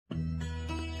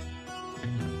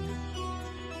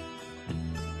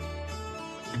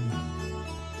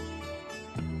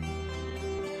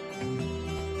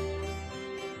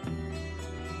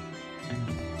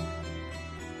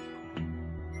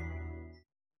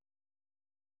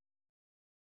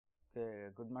Okay,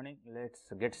 good morning. Let us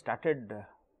get started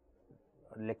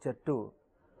lecture 2.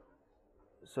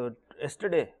 So,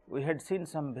 yesterday we had seen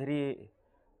some very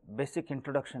basic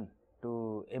introduction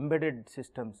to embedded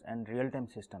systems and real time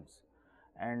systems,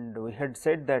 and we had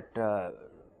said that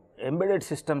embedded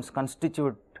systems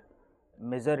constitute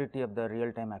majority of the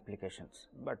real time applications,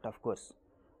 but of course,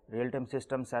 real time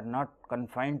systems are not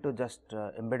confined to just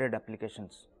embedded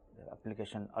applications,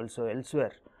 application also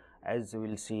elsewhere, as we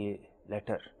will see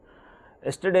later.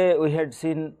 Yesterday we had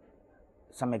seen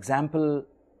some example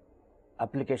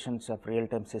applications of real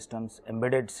time systems,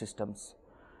 embedded systems,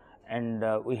 and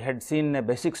we had seen a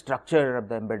basic structure of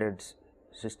the embedded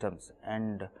systems,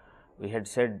 and we had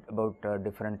said about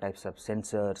different types of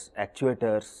sensors,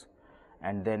 actuators,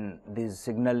 and then these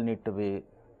signal need to be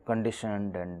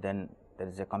conditioned, and then there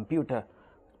is a computer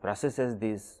processes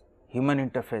these human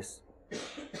interface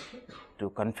to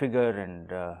configure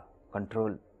and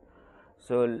control.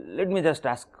 So, let me just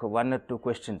ask one or two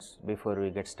questions before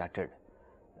we get started,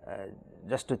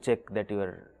 just to check that you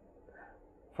are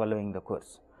following the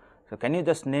course. So, can you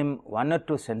just name one or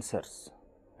two sensors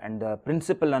and the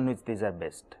principle on which these are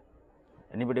based?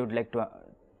 Anybody would like to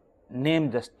name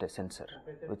just a sensor?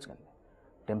 Which can be?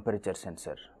 Temperature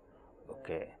sensor.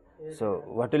 Okay. So,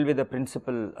 what will be the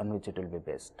principle on which it will be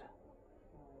based?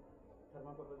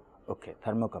 Okay,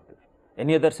 thermocouple.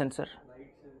 Any other sensor?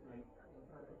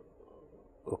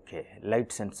 Okay,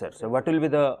 light sensor. So, what will be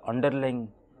the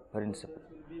underlying principle?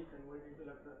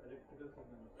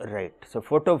 Right. So,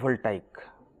 photovoltaic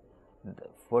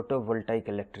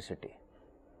electricity.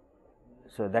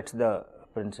 So, that is the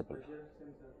principle.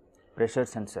 Pressure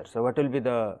sensor. So, what will be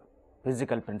the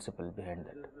physical principle behind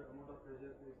that?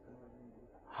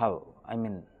 How? I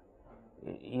mean,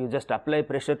 you just apply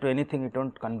pressure to anything, it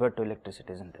won't convert to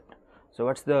electricity, isn't it? So,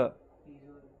 what is the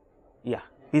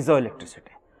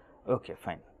piezoelectricity. Okay,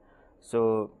 fine.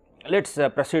 So, let us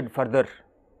proceed further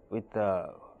with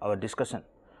our discussion.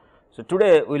 So,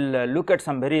 today we will look at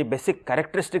some very basic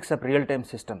characteristics of real time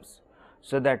systems,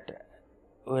 so that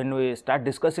when we start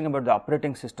discussing about the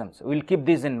operating systems, we will keep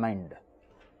these in mind.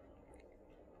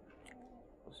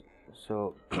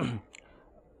 So,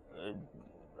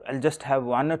 I will just have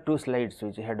one or two slides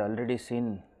which I had already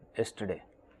seen yesterday,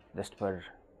 just for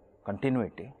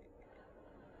continuity.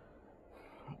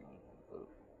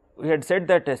 We had said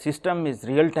that a system is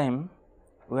real time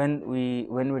when we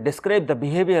describe the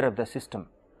behavior of the system,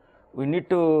 we need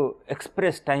to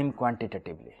express time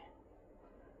quantitatively.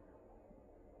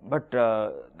 But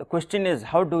the question is,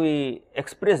 how do we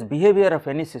express behavior of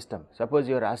any system? Suppose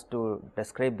you are asked to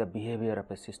describe the behavior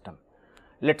of a system,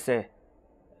 let us say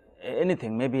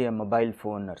anything, maybe a mobile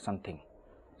phone or something.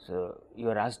 So,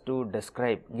 you are asked to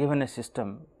describe, given a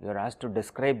system, you are asked to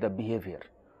describe the behavior.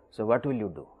 So, what will you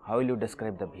do? How will you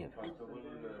describe the behavior?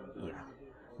 Yeah.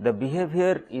 The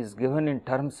behavior is given in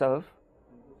terms of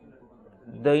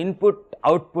the input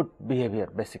output behavior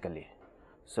basically.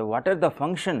 So, what are the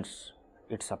functions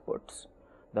it supports?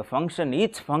 The function,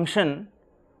 each function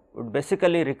would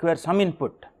basically require some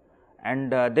input,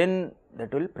 and then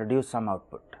that will produce some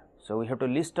output. So, we have to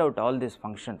list out all these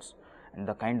functions and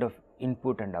the kind of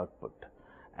input and output,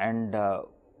 and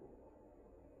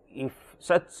if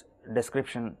such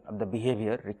description of the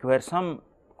behavior requires some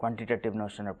quantitative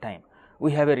notion of time,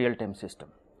 we have a real time system,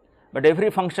 but every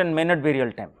function may not be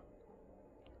real time,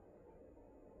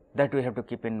 that we have to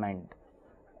keep in mind,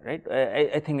 right.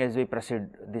 I think as we proceed,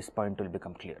 this point will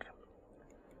become clear.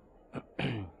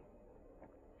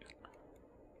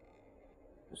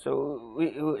 So,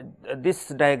 this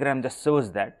diagram just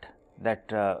shows that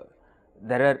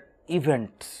there are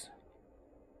events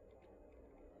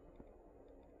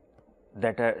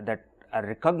that are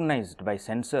recognized by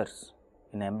sensors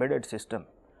in embedded system,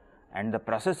 and the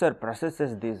processor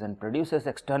processes these and produces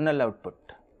external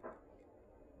output.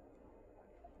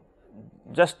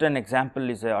 Just an example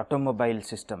is a automobile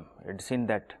system. It is seen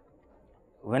that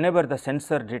whenever the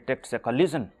sensor detects a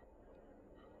collision,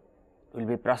 will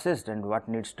be processed, and what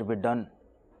needs to be done,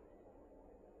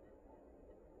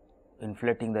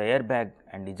 inflating the airbag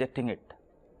and ejecting it,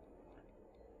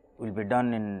 will be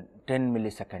done in 10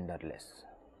 millisecond or less,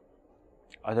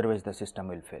 otherwise the system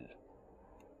will fail.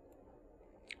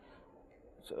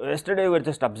 So, yesterday we were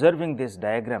just observing this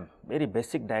diagram, very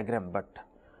basic diagram, but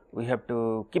we have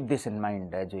to keep this in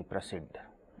mind as we proceed.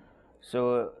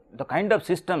 So, the kind of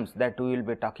systems that we will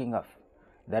be talking of,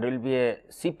 there will be a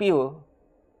CPU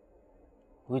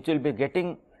which will be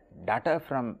getting data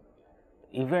from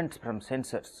events from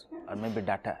sensors or maybe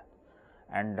data,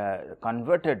 and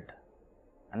converted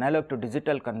analog to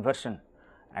digital conversion,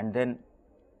 and then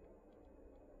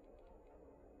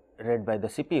read by the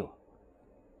CPU.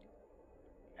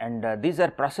 and these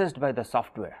are processed by the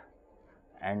software,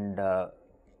 and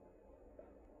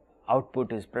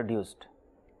output is produced,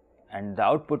 and the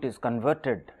output is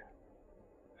converted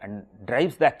and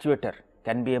drives the actuator,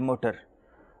 can be a motor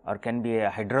or can be a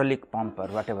hydraulic pump or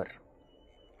whatever.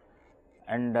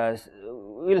 And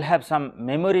we will have some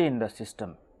memory in the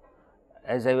system.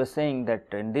 As I was saying, that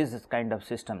in these kind of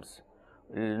systems,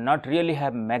 we will not really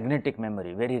have magnetic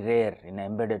memory, very rare in an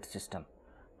embedded system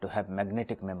to have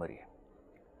magnetic memory.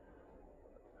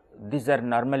 These are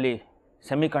normally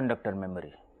semiconductor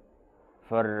memory.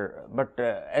 But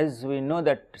as we know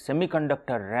that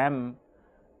semiconductor RAM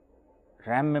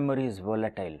memory is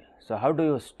volatile. So, how do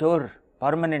you store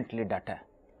permanently data?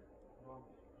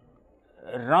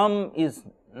 ROM is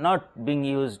not being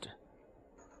used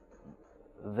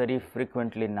very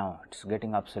frequently now, it is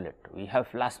getting obsolete. We have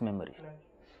flash memory.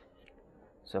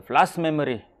 So, flash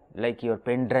memory, like your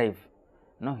pen drive,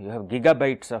 you have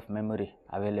gigabytes of memory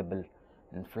available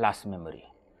in flash memory.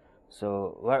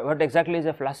 So, what exactly is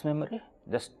a flash memory?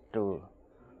 Just to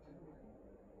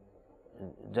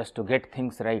get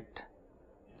things right,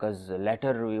 because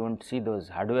later we won't see those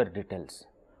hardware details.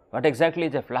 What exactly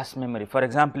is a flash memory? For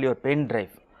example, your pen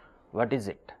drive, what is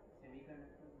it?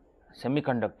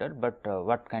 Semiconductor, but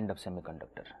what kind of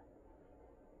semiconductor?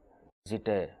 Is it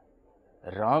a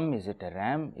ROM? Is it a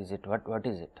RAM? Is it what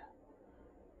is it?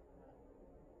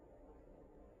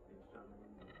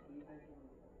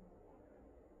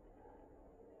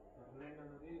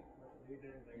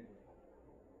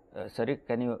 Sorry,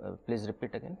 can you please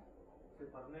repeat again?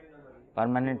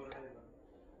 Permanent.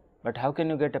 But how can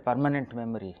you get a permanent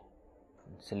memory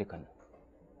in silicon?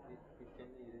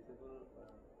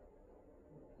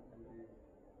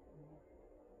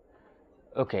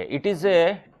 Okay, it is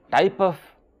a type of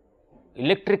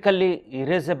electrically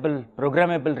erasable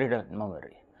programmable reader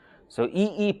memory. So,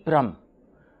 EEPROM,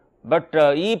 but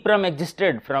EEPROM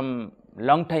existed from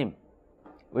long time.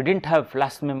 We did not have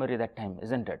flash memory that time,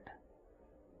 is not it?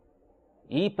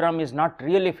 EEPROM is not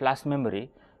really flash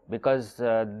memory, because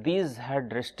these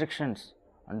had restrictions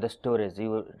on the storage.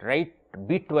 You write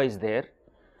bitwise there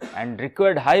and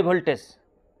required high voltage,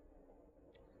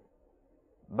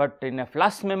 but in a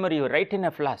flash memory you write in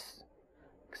a flash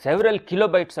several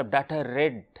kilobytes of data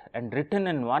read and written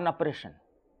in one operation.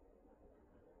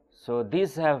 So,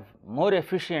 these have more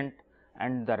efficient,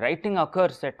 and the writing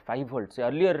occurs at 5 volts.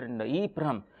 Earlier in the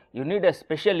EEPROM, you need a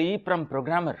special EEPROM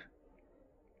programmer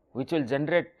which will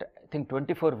generate, I think,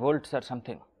 24 volts or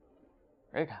something,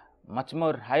 right. Much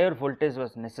more higher voltage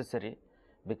was necessary,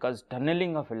 because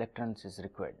tunneling of electrons is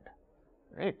required,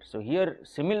 right. So, here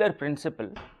similar principle,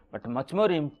 but much more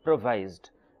improvised,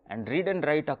 and read and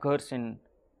write occurs in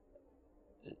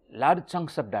large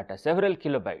chunks of data, several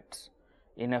kilobytes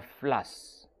in a flash.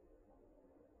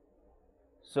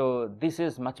 So, this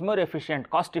is much more efficient,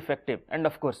 cost effective, and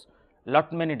of course,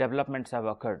 lot many developments have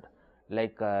occurred,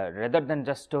 like rather than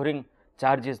just storing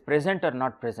charge is present or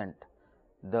not present,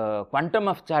 the quantum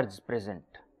of charge is present,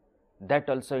 that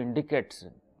also indicates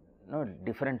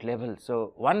different levels.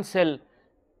 So, one cell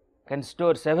can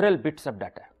store several bits of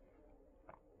data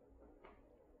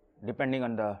depending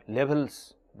on the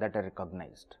levels that are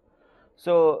recognized.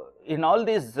 So, in all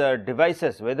these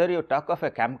devices, whether you talk of a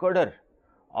camcorder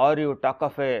or you talk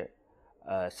of a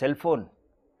cell phone,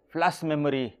 flash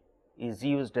memory is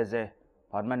used as a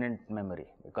permanent memory,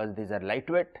 because these are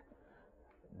lightweight,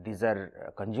 these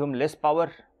are consume less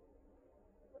power,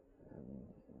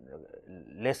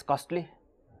 less costly,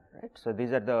 right. So,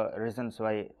 these are the reasons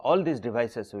why all these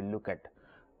devices we will look at.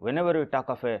 Whenever we talk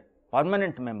of a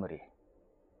permanent memory,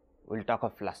 we will talk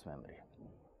of flash memory,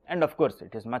 and of course,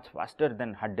 it is much faster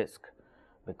than hard disk,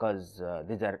 because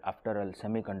these are after all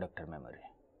semiconductor memory.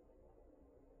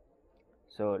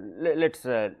 So, let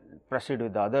us proceed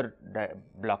with the other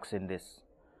blocks in this.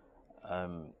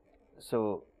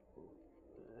 So,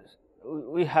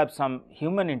 we have some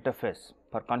human interface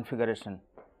for configuration.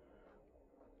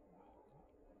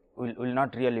 We will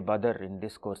not really bother in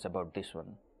this course about this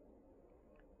one.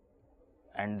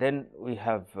 And then we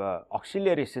have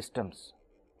auxiliary systems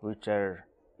which are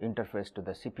interfaced to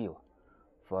the CPU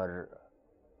for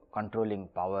controlling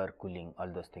power, cooling, all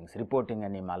those things, reporting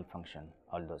any malfunction,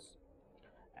 all those.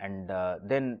 And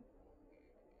then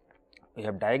we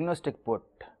have diagnostic port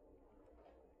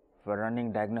for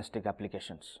running diagnostic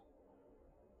applications.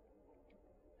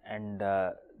 And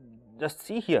just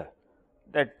see here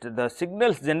that the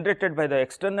signals generated by the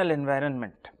external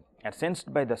environment are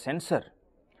sensed by the sensor,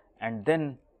 and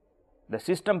then the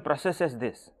system processes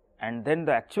this, and then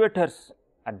the actuators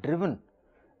are driven,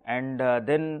 and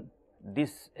then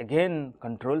this again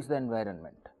controls the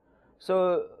environment.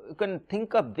 So, you can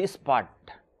think of this part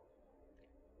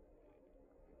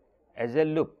as a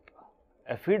loop,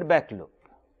 a feedback loop,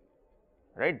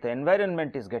 right. The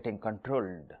environment is getting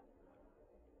controlled.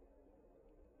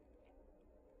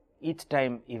 Each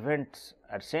time events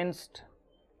are sensed,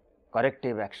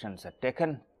 corrective actions are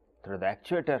taken through the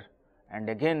actuator, and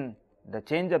again the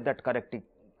change of that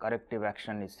corrective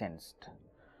action is sensed.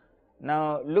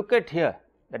 Now, look at here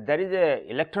that there is a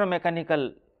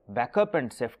electromechanical backup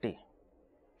and safety.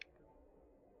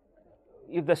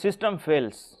 If the system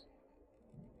fails,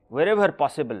 wherever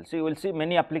possible, so you will see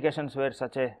many applications where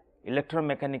such a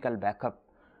electromechanical backup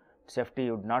safety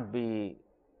would not be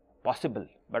possible,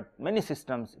 but many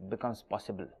systems becomes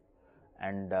possible,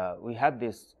 and we have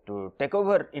this to take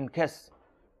over in case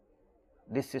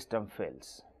this system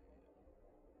fails.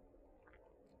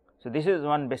 So, this is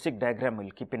one basic diagram we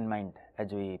will keep in mind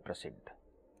as we proceed.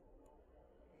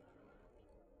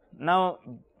 Now,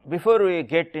 before we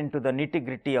get into the nitty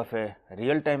gritty of a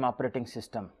real time operating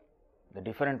system, the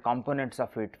different components of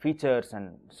it, features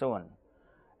and so on,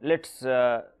 let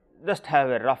us just have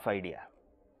a rough idea.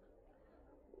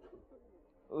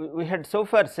 We had so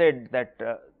far said that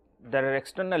there are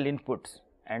external inputs,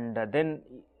 and then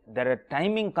there are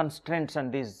timing constraints on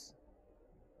these,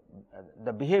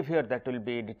 the behavior that will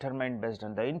be determined based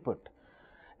on the input,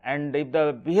 and if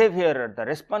the behavior or the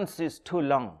response is too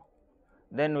long,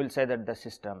 then we will say that the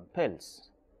system fails.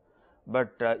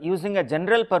 But using a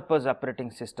general purpose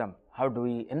operating system, how do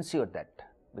we ensure that?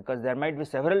 Because there might be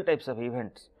several types of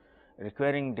events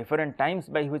requiring different times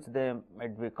by which they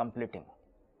might be completing.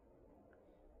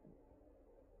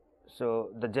 So,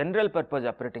 the general purpose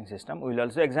operating system, we will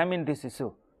also examine this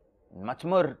issue in much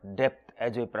more depth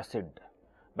as we proceed,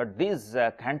 but these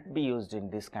can't be used in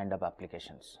this kind of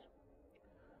applications.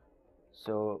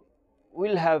 So, we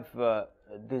will have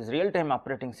these real time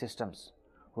operating systems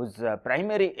whose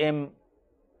primary aim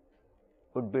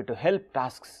would be to help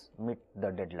tasks meet the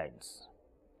deadlines.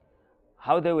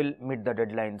 How they will meet the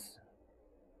deadlines,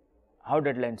 how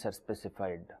deadlines are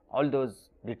specified, all those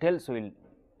details we will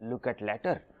look at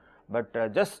later, but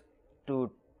just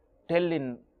to tell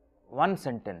in one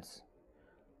sentence,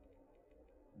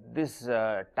 this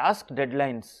task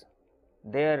deadlines,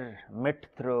 they are met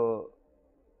through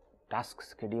task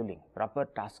scheduling, proper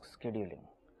task scheduling,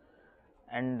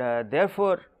 and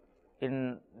therefore,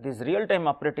 in this real time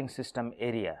operating system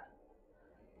area,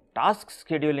 task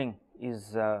scheduling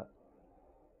is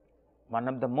one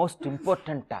of the most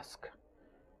important tasks.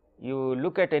 You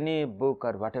look at any book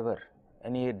or whatever,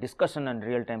 any discussion on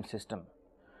real time system,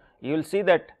 you will see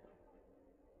that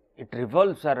it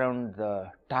revolves around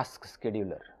the task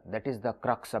scheduler, that is the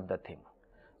crux of the thing.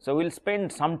 So, we will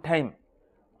spend some time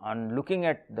on looking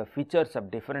at the features of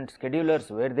different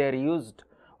schedulers, where they are used,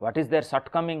 what is their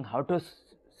shortcoming, how to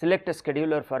select a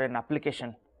scheduler for an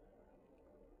application,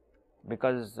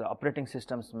 because operating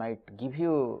systems might give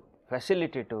you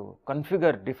facility to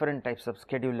configure different types of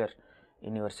scheduler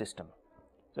in your system.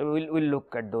 So, we will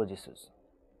look at those issues.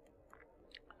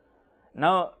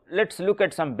 Now, let us look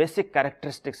at some basic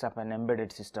characteristics of an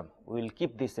embedded system. We will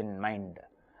keep this in mind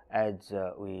as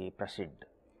we proceed.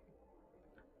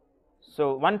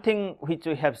 So, one thing which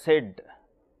we have said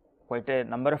quite a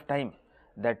number of times,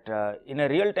 that in a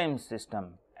real time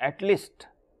system, at least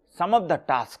some of the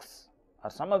tasks or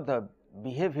some of the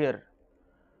behavior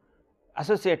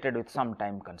associated with some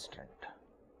time constraint.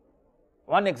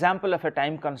 One example of a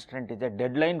time constraint is a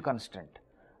deadline constraint,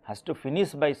 has to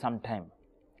finish by some time.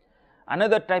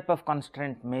 Another type of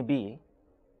constraint may be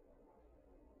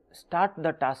start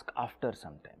the task after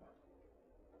some time.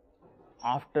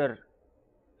 After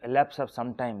a lapse of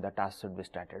some time, the task should be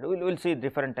started. We will see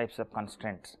different types of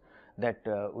constraints that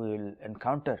we will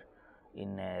encounter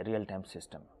in a real time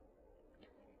system.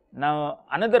 Now,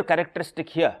 another characteristic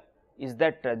here is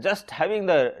that just having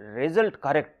the result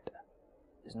correct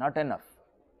is not enough.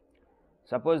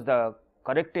 Suppose the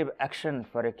corrective action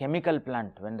for a chemical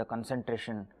plant, when the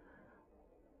concentration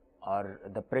or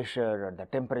the pressure or the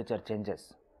temperature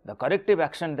changes, the corrective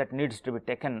action that needs to be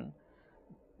taken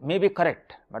may be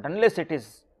correct, but unless it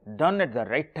is done at the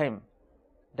right time,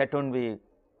 that won't be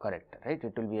correct, right?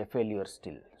 It will be a failure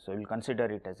still. So, we will consider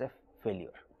it as a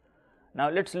failure. Now,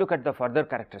 let us look at the further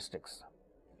characteristics.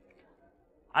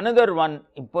 Another one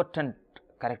important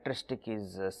characteristic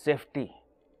is safety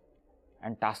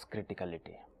and task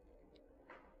criticality.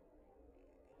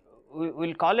 We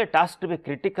will call a task to be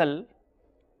critical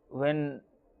when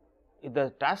if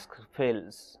the task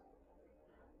fails,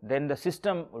 then the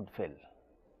system would fail.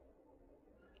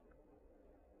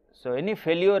 So, any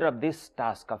failure of this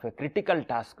task, of a critical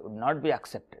task, would not be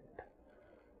accepted.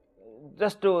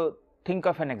 Just to think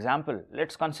of an example, let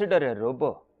us consider a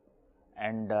robot,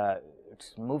 and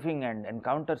it's moving and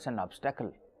encounters an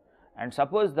obstacle, and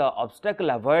suppose the obstacle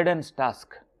avoidance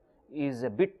task is a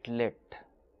bit late,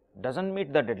 does not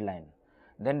meet the deadline,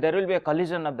 then there will be a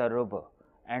collision of the robo,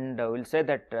 and we will say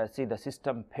that see, the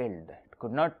system failed, it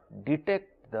could not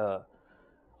detect the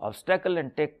obstacle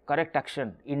and take correct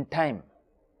action in time,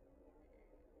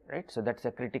 right. So, that is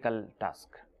a critical task.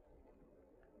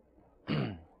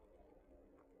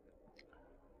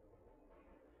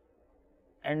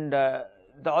 And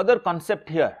the other concept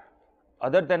here,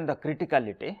 other than the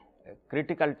criticality, a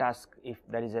critical task, if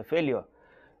there is a failure,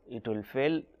 it will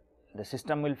fail, the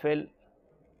system will fail,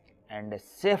 and a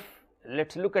safe,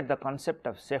 let us look at the concept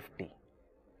of safety.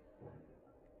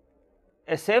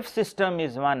 A safe system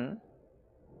is one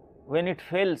when it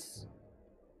fails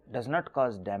does not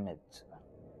cause damage,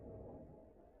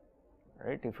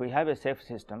 right. If we have a safe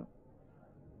system,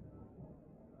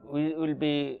 we will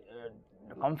be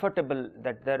comfortable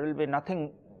that there will be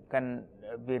nothing can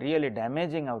be really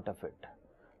damaging out of it.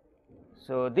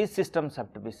 So, these systems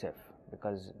have to be safe,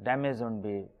 because damage will not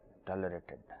be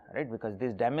tolerated, right, because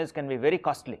this damage can be very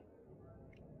costly,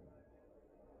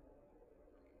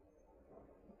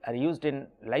 are used in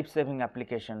life saving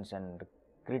applications and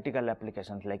critical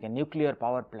applications like a nuclear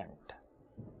power plant.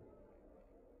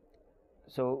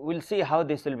 So, we will see how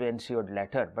this will be ensured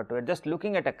later, but we are just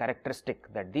looking at a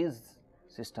characteristic that these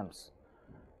systems,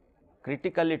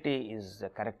 criticality is a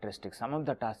characteristic, some of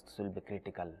the tasks will be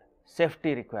critical,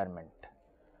 safety requirement,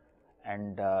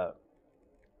 and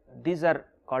these are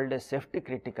called as safety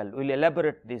critical. We will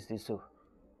elaborate this issue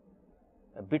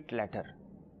a bit later.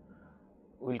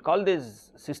 We will call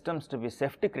these systems to be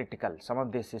safety critical, some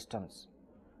of these systems,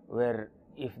 where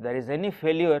if there is any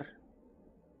failure,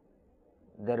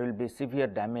 there will be severe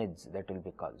damage that will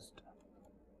be caused.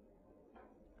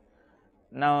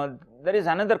 Now, there is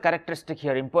another characteristic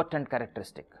here, important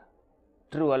characteristic,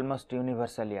 true almost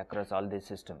universally across all these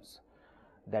systems,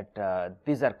 that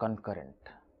these are concurrent,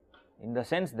 in the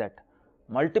sense that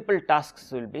multiple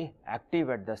tasks will be active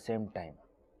at the same time.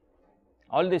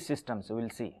 All these systems we will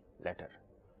see later,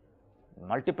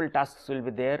 multiple tasks will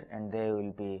be there and they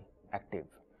will be active,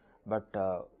 but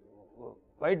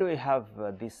why do we have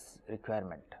this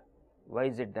requirement? Why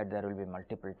is it that there will be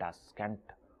multiple tasks? Can't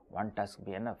one task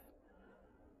be enough?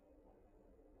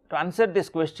 To answer this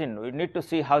question, we need to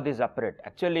see how these operate.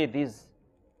 Actually, these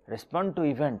respond to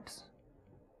events,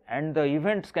 and the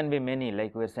events can be many,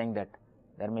 like we are saying that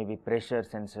there may be pressure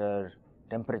sensor,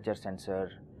 temperature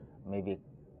sensor, maybe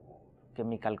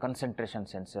chemical concentration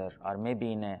sensor, or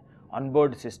maybe in a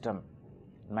onboard system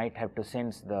might have to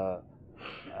sense the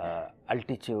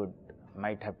altitude,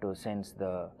 might have to sense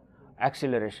the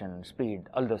acceleration, speed,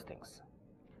 all those things.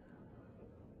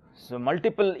 So,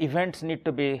 multiple events need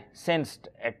to be sensed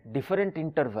at different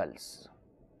intervals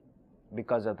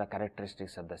because of the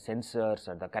characteristics of the sensors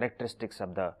or the characteristics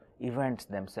of the events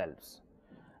themselves,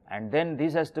 and then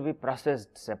these has to be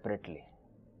processed separately,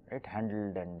 right,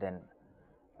 handled, and then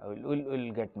we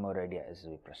will get more idea as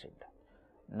we proceed.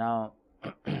 Now,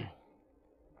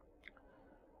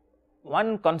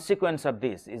 one consequence of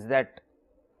this is that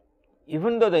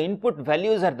even though the input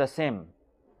values are the same,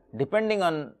 depending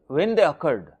on when they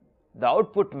occurred, the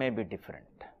output may be different.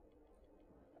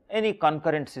 Any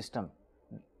concurrent system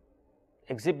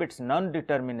exhibits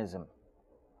non-determinism,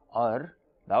 or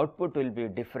the output will be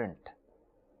different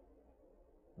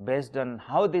based on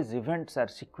how these events are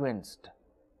sequenced,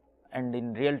 and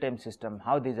in real time system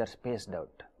how these are spaced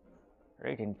out,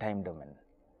 right, in time domain.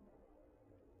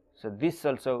 So, this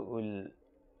also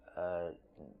will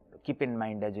keep in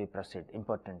mind as we proceed,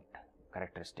 important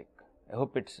characteristic. I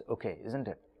hope it is okay, is not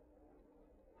it?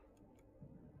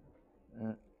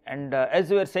 And as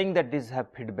we were saying that these have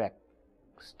feedback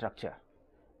structure,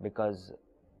 because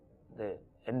the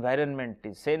environment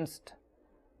is sensed,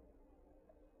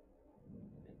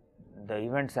 the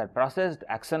events are processed,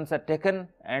 actions are taken,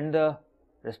 and the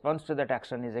response to that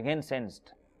action is again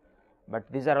sensed, but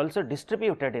these are also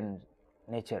distributed in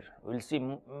nature. We will see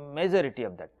majority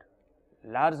of that,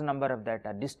 large number of that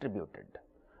are distributed.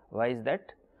 Why is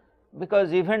that?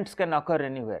 Because events can occur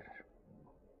anywhere,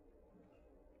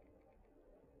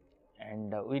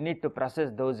 and we need to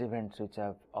process those events which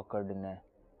have occurred in a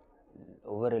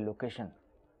over a location,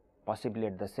 possibly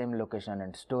at the same location,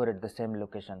 and store at the same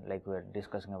location, like we are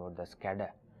discussing about the SCADA,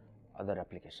 other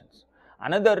applications.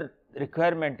 Another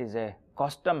requirement is a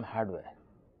custom hardware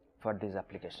for these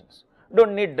applications. Do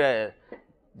not need a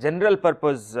general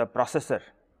purpose processor,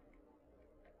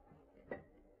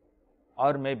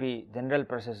 or maybe general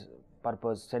purpose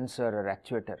sensor or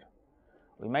actuator.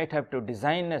 We might have to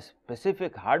design a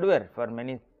specific hardware for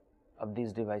many of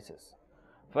these devices.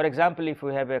 For example, if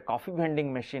we have a coffee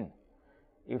vending machine,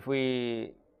 if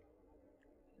we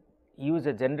use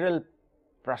a general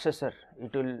processor,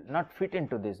 it will not fit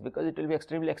into this because it will be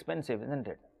extremely expensive, isn't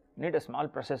it? Need a small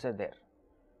processor there.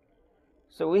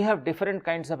 So, we have different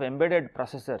kinds of embedded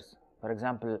processors. For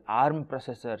example, ARM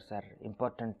processors are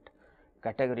important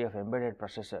category of embedded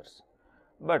processors,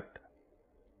 but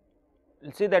you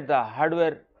will see that the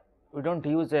hardware, we do not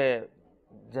use a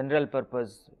general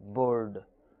purpose board,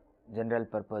 general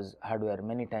purpose hardware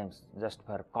many times just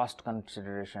for cost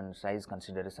consideration, size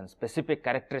consideration, specific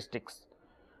characteristics.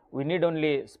 We need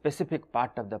only specific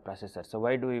part of the processor. So,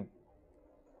 why do we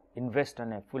invest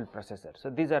on a full processor? So,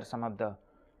 these are some of the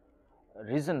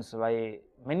reasons why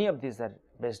many of these are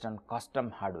based on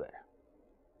custom hardware.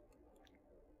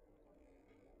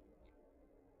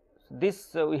 So,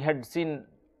 this we had seen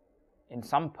in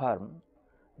some form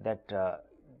that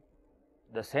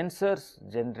the sensors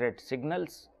generate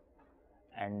signals,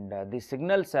 and these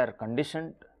signals are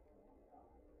conditioned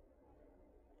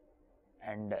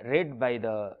and read by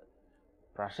the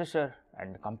processor,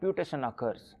 and computation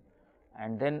occurs,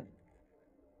 and then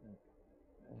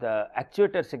the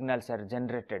actuator signals are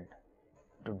generated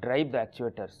to drive the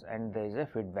actuators, and there is a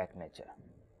feedback nature.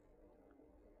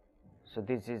 So,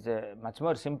 this is a much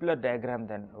more simpler diagram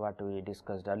than what we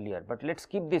discussed earlier, but let us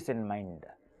keep this in mind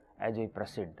as we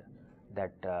proceed,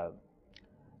 that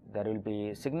there will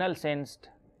be signal sensed,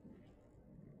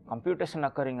 computation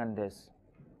occurring on this,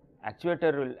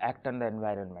 actuator will act on the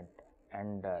environment,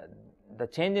 and the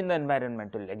change in the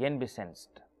environment will again be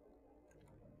sensed.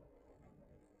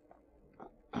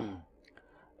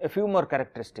 A few more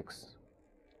characteristics.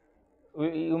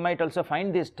 You might also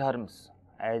find these terms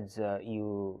as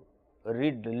you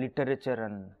read literature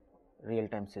on real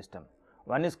time system.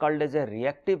 One is called as a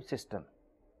reactive system.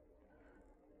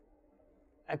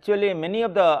 Actually, many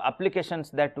of the applications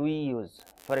that we use,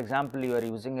 for example, you are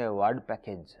using a word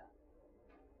package,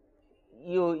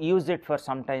 you use it for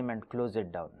some time and close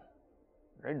it down,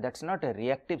 right. That is not a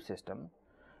reactive system,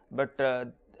 but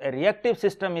a reactive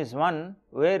system is one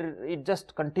where it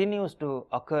just continues to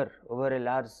occur over a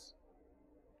large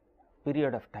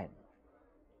period of time.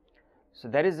 So,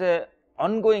 there is a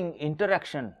ongoing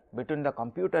interaction between the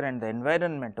computer and the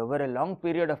environment over a long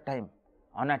period of time,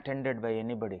 unattended by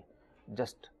anybody,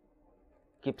 just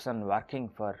keeps on working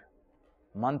for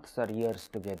months or years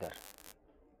together.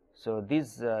 So,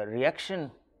 this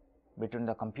reaction between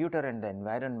the computer and the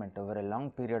environment over a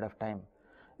long period of time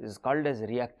is called as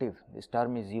reactive. This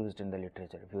term is used in the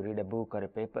literature. If you read a book or a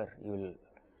paper, you will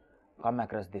come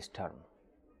across this term.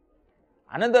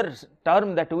 Another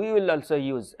term that we will also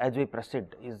use as we proceed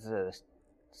is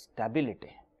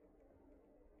stability.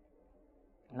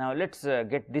 Now, let us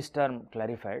get this term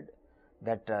clarified,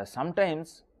 that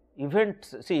sometimes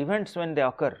events, events when they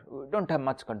occur, we do not have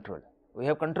much control. We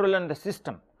have control on the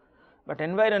system, but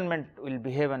environment will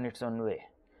behave on its own way.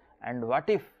 And what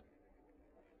if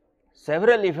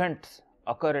several events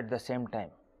occur at the same time?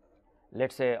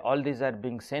 Let us say all these are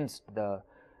being sensed, the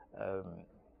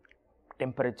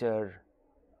temperature,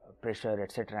 pressure,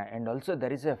 etc., and also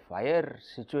there is a fire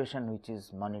situation which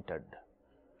is monitored.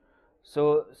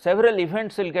 So, several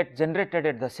events will get generated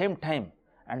at the same time,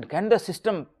 and can the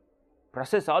system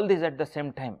process all these at the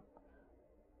same time?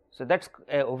 So, that is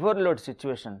a overload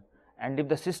situation, and if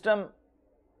the system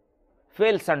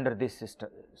fails under this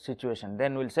situation,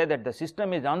 then we will say that the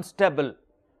system is unstable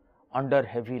under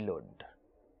heavy load.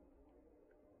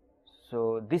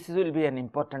 So, this will be an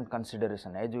important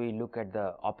consideration as we look at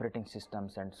the operating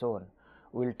systems and so on.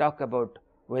 We will talk about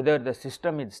whether the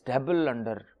system is stable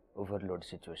under overload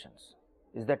situations.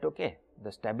 Is that okay?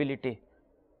 The stability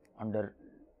under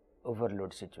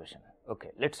overload situation.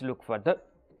 Okay, let us look further.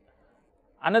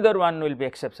 Another one will be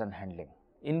exception handling.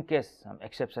 In case some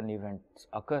exception events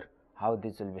occur, how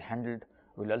this will be handled,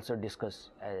 we will also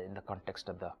discuss in the context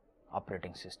of the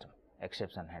operating system,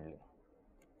 exception handling.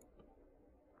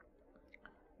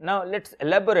 Now, let us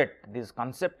elaborate this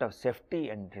concept of safety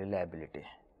and reliability,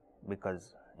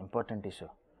 because important issue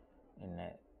in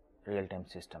a real time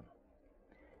system.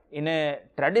 In a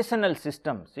traditional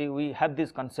system, see, we have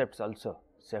these concepts also,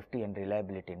 safety and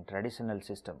reliability in traditional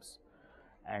systems,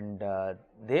 and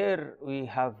there we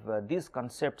have these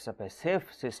concepts of a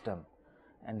safe system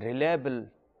and reliable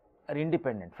are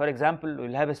independent. For example, we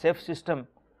will have a safe system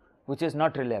which is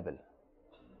not reliable,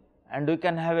 and we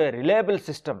can have a reliable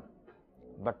system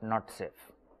but not safe.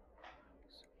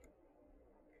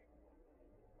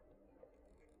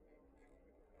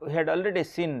 We had already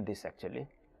seen this actually.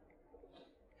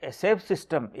 A safe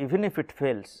system, even if it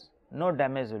fails, no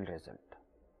damage will result.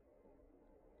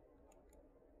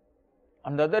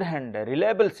 On the other hand, a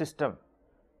reliable system,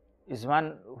 is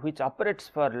one which operates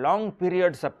for long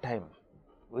periods of time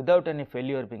without any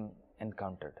failure being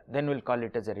encountered, then we will call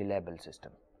it as a reliable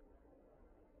system.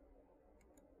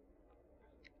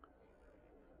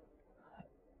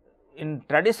 In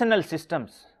traditional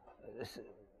systems,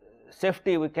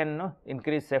 safety, we can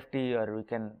increase safety or we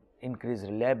can increase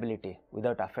reliability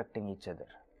without affecting each other.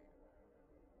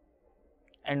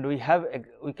 And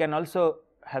we can also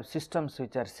have systems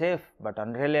which are safe but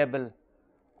unreliable,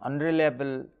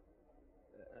 and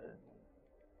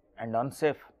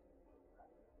unsafe,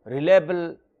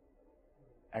 reliable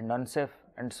and unsafe,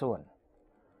 and so on.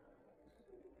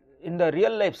 In the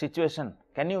real life situation,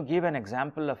 can you give an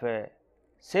example of a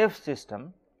safe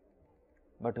system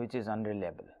but which is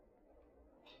unreliable?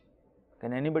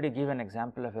 Can anybody give an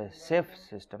example of a safe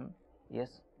system?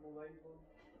 Yes?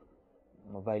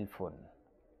 Mobile phone.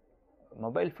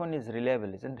 Mobile phone is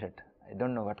reliable, isn't it? I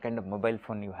don't know what kind of mobile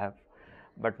phone you have,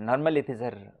 but normally these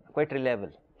are quite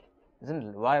reliable, isn't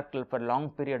it? Work for a long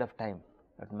period of time,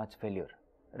 not much failure.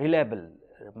 Reliable.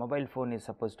 Mobile phone is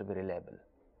supposed to be reliable.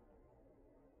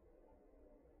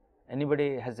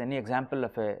 Anybody has any example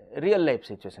of a real life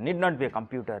situation? Need not be a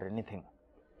computer or anything.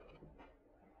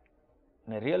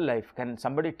 In a real life, can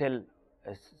somebody tell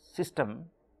a system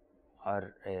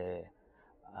or a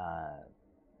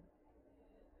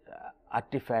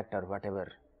artifact or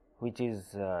whatever which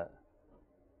is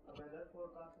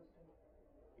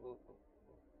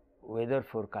weather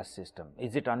forecast system,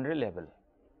 is it unreliable?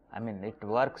 I mean, it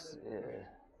works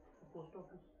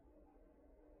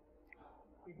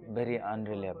very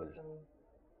unreliable.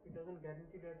 It doesn't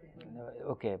guarantee that it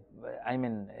will. Okay, I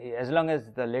mean, as long as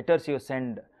the letters you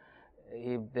send,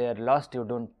 if they are lost, you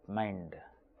don't mind,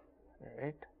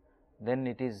 right? Then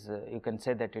it is, you can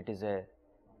say that it is a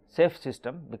safe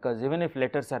system, because even if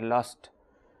letters are lost,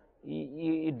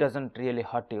 it doesn't really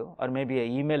hurt you. Or maybe a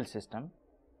email system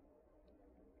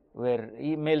where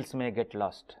emails may get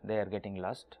lost, they are getting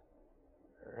lost,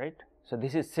 right? So,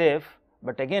 this is safe,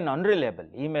 but again unreliable.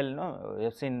 Email, no, you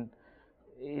have seen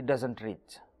it does not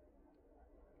reach.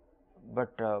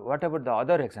 But what about the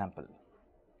other example?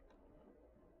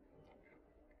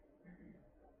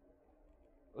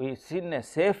 We have seen a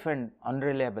safe and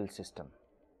unreliable system.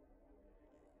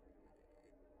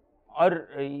 Or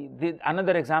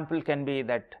another example can be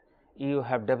that you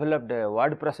have developed a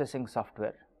word processing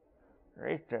software,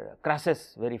 right,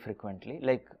 crashes very frequently,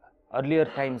 like earlier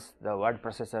times the word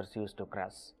processors used to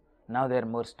crash, now they are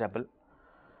more stable,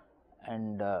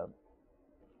 and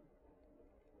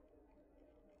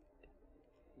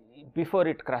before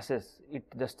it crashes, it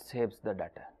just saves the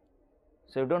data.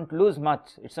 So, you do not lose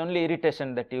much, it is only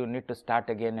irritation that you need to start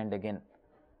again and again,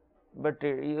 but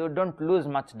you do not lose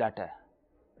much data,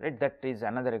 right. That is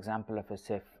another example of a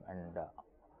safe and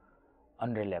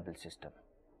unreliable system.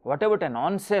 What about an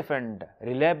unsafe and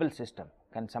reliable system?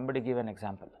 Can somebody give an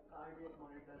example? Cardiac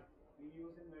monitor we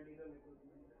use in medical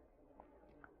equipment.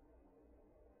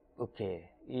 Okay,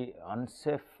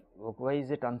 unsafe. Why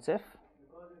is it unsafe?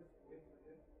 Because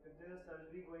if there is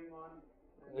surgery going on,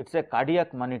 It is a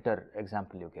cardiac monitor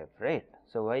example you gave, right?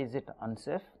 So, why is it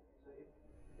unsafe? so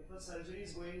if a surgery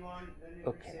is going on, then if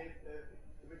Okay. it safe,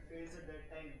 if it fails at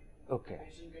that time, Okay. the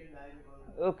patient can die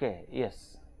because. Okay,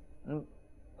 yes.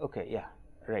 Okay, yeah,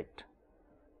 right.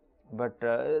 But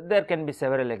there can be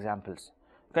several examples.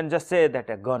 You can just say that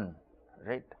a gun,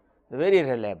 right, very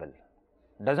reliable,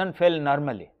 does not fail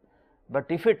normally, but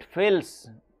if it fails,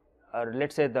 or let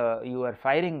us say you are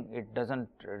firing, it does not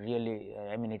really,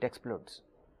 I mean, it explodes.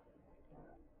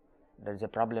 There is a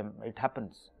problem, it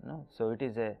happens, no? So, it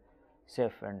is a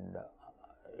safe and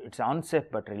it is unsafe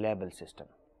but reliable system.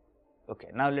 Okay.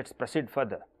 Now, let us proceed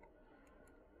further.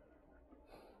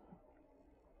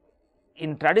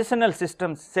 In traditional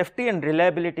systems, safety and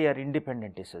reliability are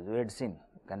independent issues. We had seen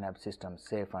you can have systems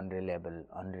safe, unreliable,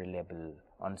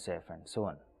 unsafe, and so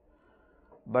on.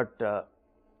 But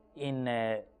in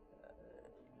a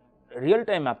real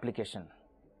time application,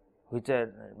 which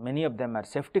are many of them are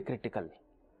safety critical,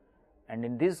 and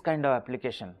in this kind of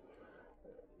application,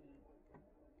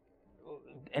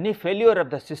 any failure of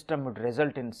the system would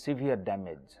result in severe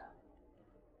damage,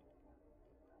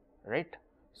 right.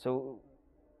 So,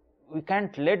 we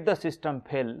cannot let the system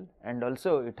fail, and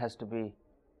also it has to be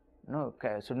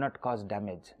should not cause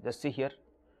damage. Just see here,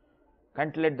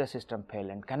 cannot let the system fail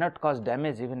and cannot cause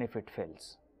damage even if it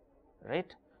fails,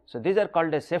 right. So, these are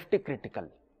called as safety critical.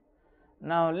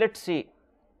 Now, let us see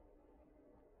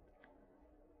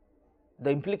the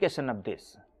implication of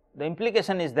this. The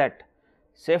implication is that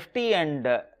safety and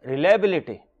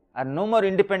reliability are no more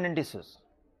independent issues,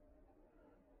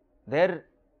 they are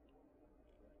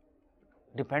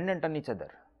dependent on each other.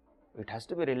 it has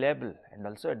to be reliable and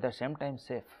also at the same time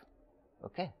safe.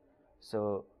 Okay.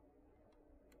 So,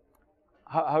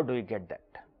 how do we get that?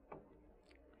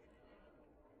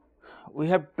 We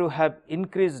have to have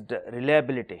increased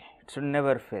reliability, it should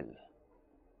never fail.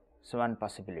 So, one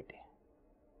possibility,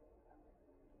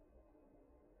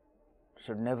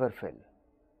 should never fail.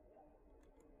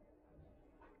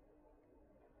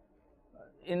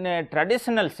 In a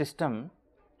traditional system,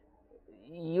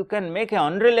 you can make an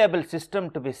unreliable system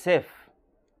to be safe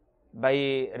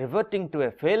by reverting to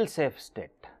a fail safe state.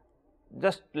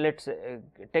 Just let us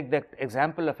take the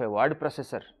example of a word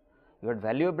processor. You had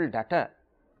valuable data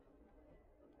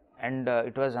and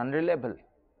it was unreliable,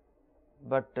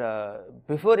 but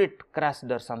before it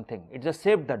crashed or something, it just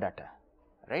saved the data,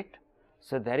 right.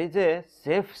 So, there is a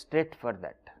safe state for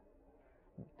that.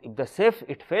 If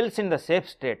it fails in the safe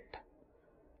state,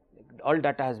 all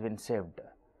data has been saved,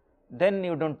 then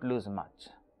you do not lose much.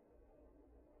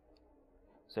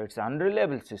 So, it is an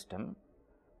unreliable system,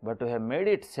 but we have made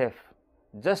it safe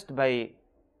just by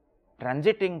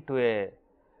transiting to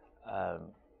a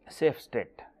safe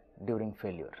state during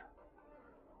failure.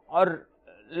 Or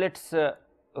let us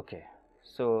okay.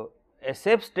 So, a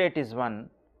safe state is one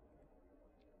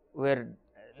where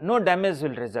no damage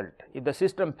will result if the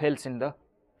system fails in the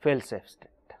fail safe state.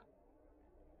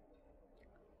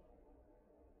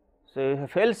 So, if a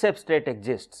fail safe state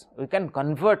exists, we can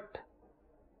convert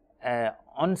a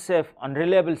unsafe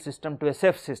unreliable system to a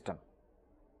safe system.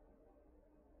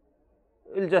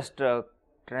 We will just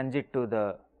transit to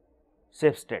the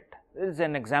safe state. There is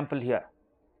an example here.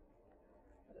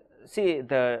 See,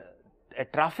 a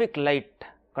traffic light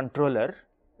controller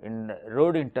in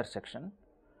road intersection,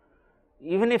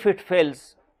 even if it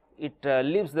fails, it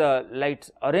leaves the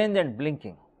lights orange and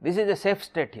blinking. This is a safe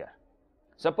state here.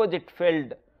 Suppose it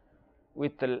failed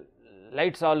with the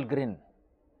lights all green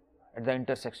at the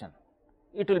intersection,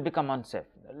 it will become unsafe,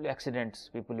 accidents,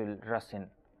 people will rush in.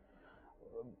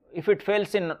 If it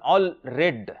fails in all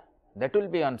red, that will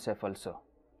be unsafe also,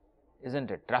 is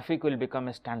not it? Traffic will become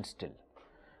a standstill.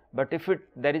 But if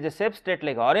there is a safe state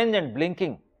like orange and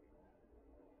blinking,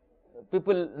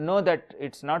 people know that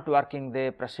it is not working,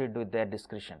 they proceed with their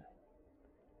discretion.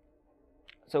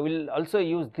 So, we will also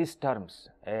use these terms,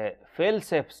 a fail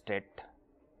safe state,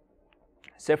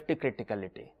 safety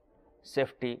criticality,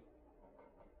 safety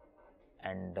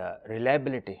and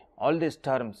reliability, all these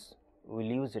terms we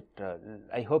will use it.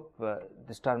 I hope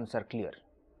these terms are clear.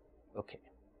 Okay.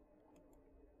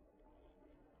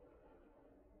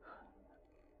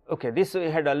 Okay, this we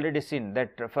had already seen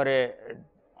that for a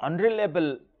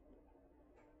unreliable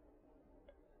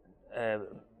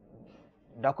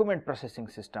document processing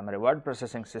system or a word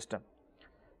processing system,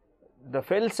 the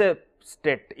fail safe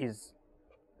state is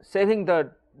saving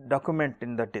the document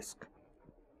in the disk.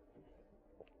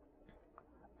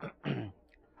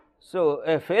 So,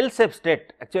 a fail safe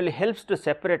state actually helps to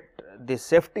separate the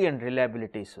safety and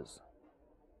reliability issues.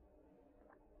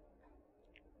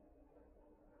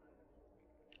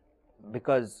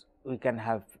 Because we can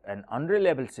have an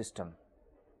unreliable system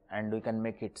and we can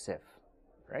make it safe,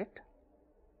 right.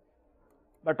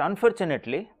 But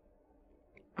unfortunately,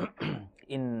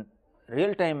 in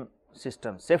real time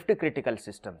systems, safety critical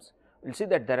systems, we will see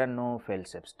that there are no fail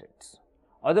safe states.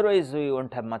 Otherwise, we will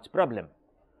not have much problem.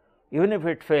 Even if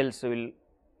it fails, we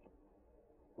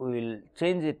will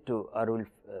change it to, or we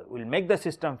will make the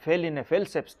system fail in a fail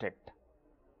safe state.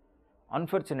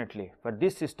 Unfortunately, for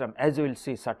this system, as you will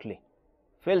see subtly,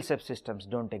 fail safe systems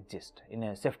do not exist in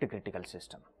a safety critical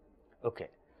system. Okay.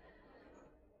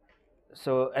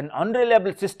 So, an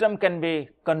unreliable system can be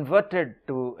converted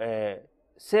to a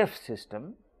safe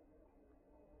system.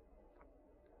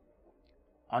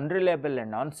 Unreliable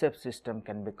and unsafe system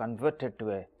can be converted to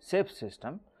a safe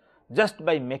system just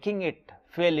by making it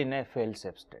fail in a fail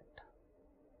safe state,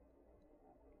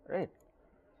 right.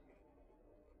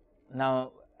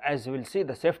 Now, as we will see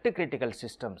the safety critical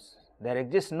systems, there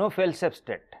exists no fail safe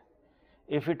state.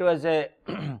 If it was a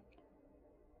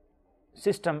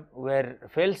system where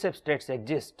fail safe states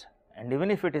exist, and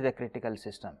even if it is a critical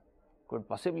system, could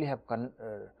possibly have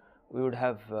we would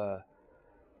have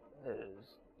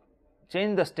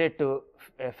changed the state to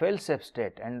a fail safe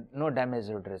state and no damage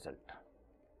would result.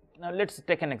 Now, let us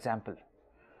take an example.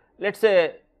 Let us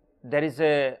say there is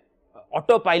a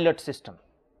autopilot system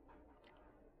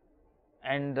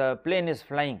and the plane is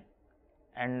flying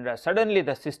and suddenly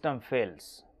the system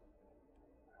fails,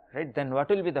 right. Then what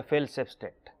will be the fail safe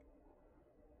state?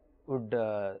 Would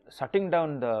shutting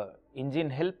down the engine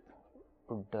help?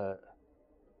 Would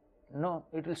no,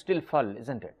 it will still fall, is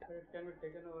not it? So, it can be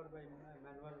taken over by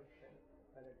manual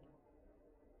pilot.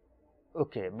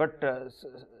 Okay, but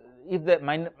if the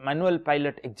manual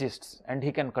pilot exists and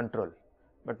he can control,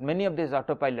 but many of these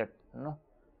autopilot,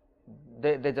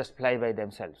 they just fly by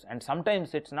themselves, and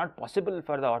sometimes it is not possible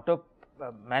for the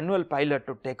manual pilot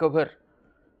to take over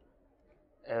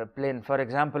a plane. For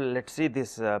example, let us see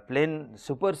this plane,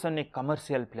 supersonic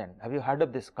commercial plane. Have you heard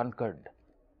of this Concorde?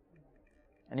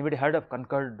 Anybody heard of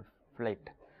Concorde flight?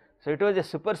 So, it was a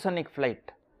supersonic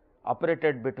flight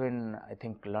operated between, I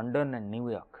think, London and New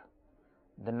York.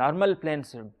 The normal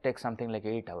planes would take something like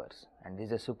 8 hours, and this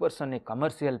is a supersonic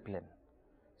commercial plane.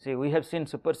 See, we have seen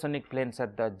supersonic planes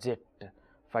at the jet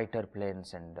fighter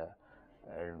planes and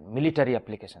military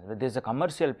applications, but this is a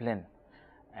commercial plane,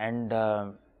 and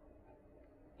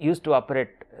used to operate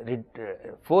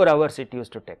 4 hours it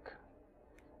used to take,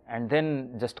 and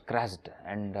then just crashed,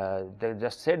 and they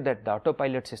just said that the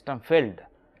autopilot system failed,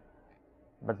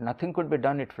 but nothing could be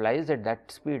done. It flies at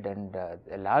that speed, and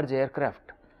a large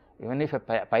aircraft, even if a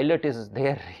pilot is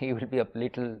there, he will be a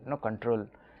little control.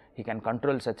 He can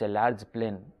control such a large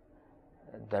plane.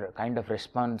 The kind of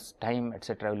response time,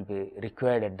 etc., will be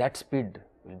required at that speed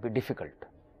will be difficult,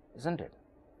 isn't it?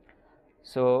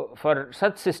 So, for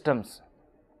such systems,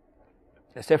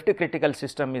 the safety critical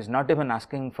system is not even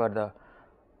asking for the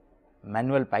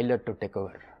manual pilot to take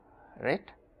over, right?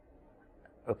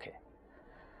 Okay.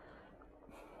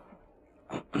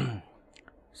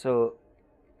 So,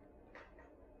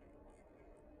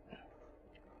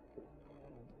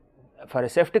 for a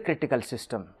safety critical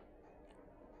system,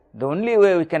 the only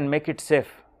way we can make it safe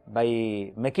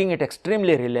by making it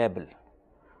extremely reliable.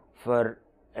 For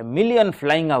 1,000,000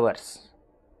 flying hours,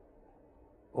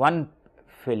 one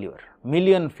failure,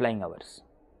 1,000,000 flying hours,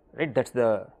 right? That is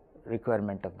the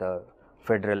requirement of the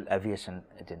Federal Aviation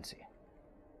Agency,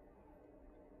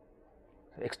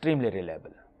 extremely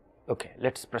reliable. Okay,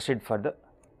 let us proceed further.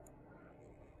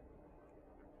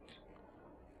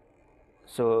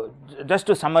 So, just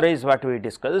to summarize what we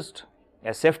discussed,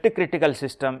 a safety critical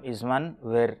system is one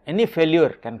where any failure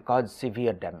can cause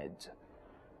severe damage,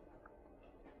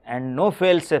 and no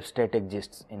fail safe state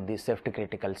exists in these safety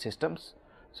critical systems.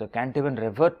 So, can't even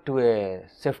revert to a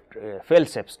fail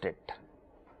safe state.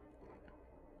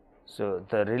 So,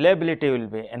 the reliability will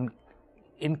be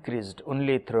increased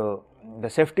only through, the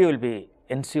safety will be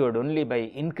ensured only by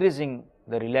increasing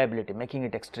the reliability, making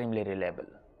it extremely reliable.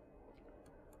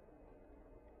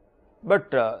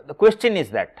 But the question is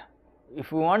that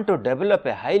if you want to develop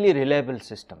a highly reliable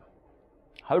system,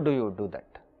 how do you do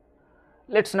that?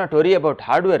 Let us not worry about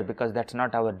hardware, because that is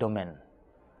not our domain.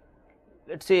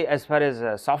 Let us see, as far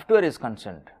as software is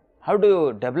concerned, how do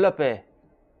you develop a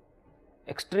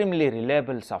extremely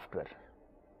reliable software?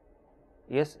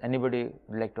 Yes, anybody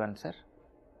would like to answer?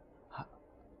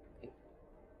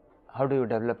 How do you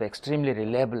develop extremely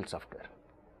reliable software?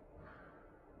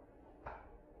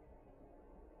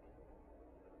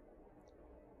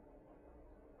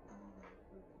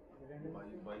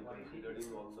 By considering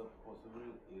all the possible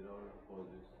error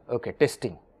causes. Okay,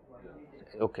 testing.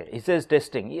 Okay, he says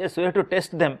testing. Yes, we have to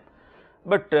test them,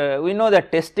 but we know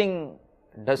that testing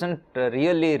does not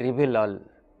really reveal all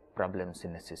problems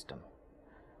in a system.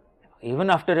 Even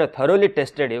after you are thoroughly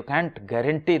tested, you can't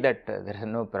guarantee that there are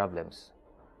no problems.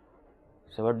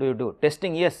 So, what do?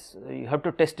 Testing, yes, you have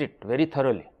to test it very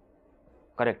thoroughly,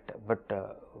 correct, but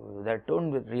that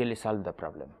don't really solve the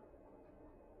problem.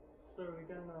 So, we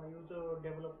can use a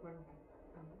development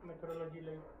methodology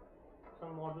like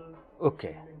some model.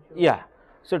 Okay, yeah.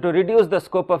 So, to reduce the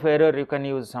scope of error, you can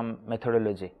use some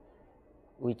methodology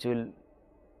which will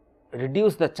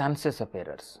reduce the chances of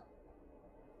errors,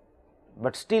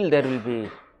 but still there will be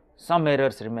some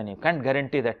errors remaining. You can't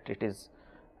guarantee that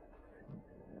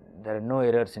there are no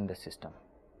errors in the system.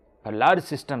 For large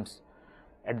systems,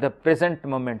 at the present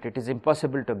moment, it is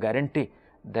impossible to guarantee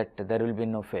that there will be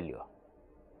no failure.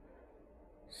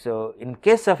 So, in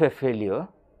case of a failure,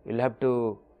 you will have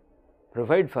to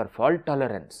provide for fault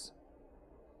tolerance.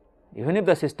 Even if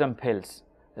the system fails,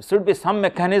 there should be some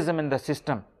mechanism in the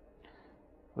system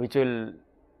which will,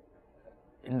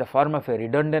 in the form of a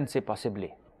redundancy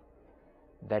possibly,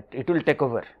 that it will take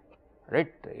over,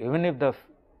 right. Even if the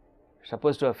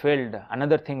supposed to have failed,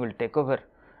 another thing will take over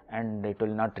and it will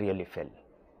not really fail.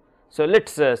 So,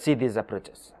 let us see these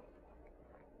approaches.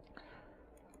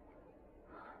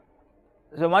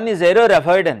 So, one is error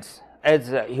avoidance,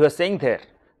 as he was saying there,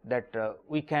 that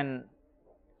we can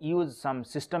use some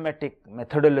systematic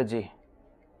methodology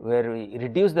where we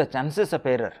reduce the chances of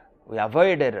error, we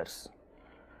avoid errors.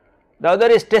 The other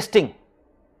is testing,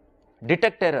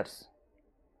 detect errors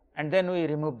and then we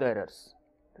remove the errors,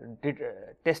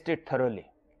 test it thoroughly,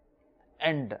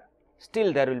 and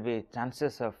still there will be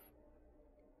chances of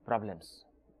problems.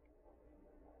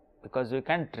 because we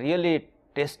can't really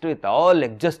test with all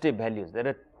exhaustive values. There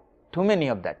are too many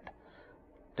of that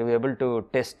to be able to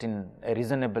test in a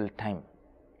reasonable time.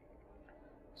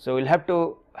 So, we will have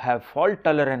to have fault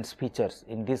tolerance features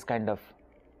in these kind of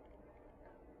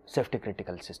safety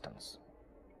critical systems.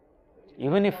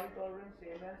 Even if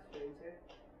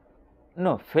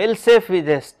no, fail safe is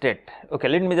a state. Okay,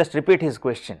 let me just repeat his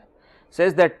question.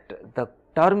 Says that the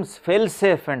terms fail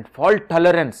safe and fault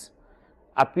tolerance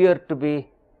appear to be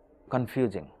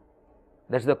confusing.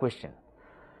 That is the question.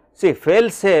 See, fail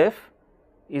safe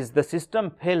is the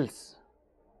system fails,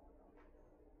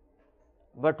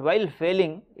 but while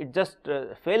failing it just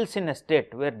fails in a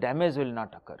state where damage will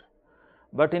not occur.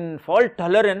 But in fault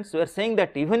tolerance, we are saying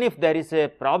that even if there is a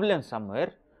problem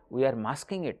somewhere, we are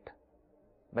masking it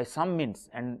by some means,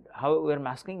 and how we are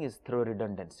masking is through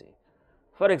redundancy.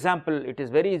 For example, it is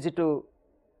very easy to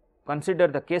consider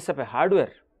the case of a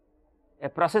hardware, a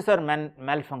processor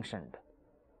malfunctioned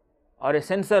or a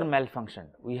sensor malfunctioned.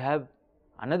 We have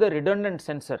another redundant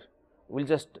sensor, we will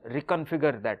just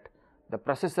reconfigure that, the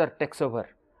processor takes over,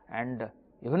 and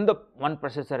even though one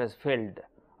processor has failed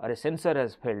or a sensor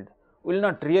has failed, we will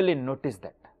not really notice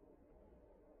that.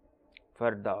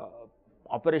 For the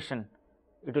operation,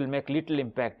 it will make little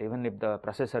impact even if the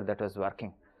processor that was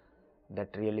working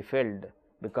that really failed,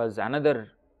 because another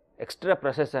extra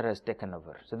processor has taken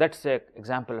over. So, that is an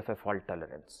example of a fault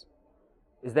tolerance.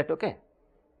 Is that okay?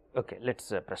 Okay, let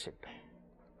us proceed.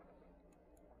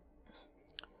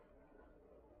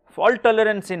 Fault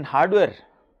tolerance in hardware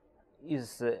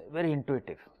is very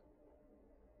intuitive.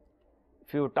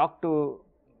 If you talk to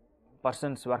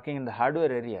persons working in the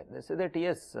hardware area, they say that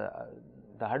yes,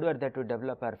 the hardware that we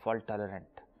develop are fault tolerant,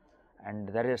 and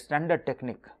there is a standard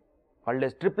technique called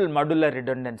as triple modular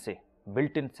redundancy,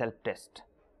 built in self test.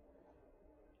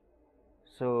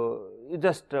 So, you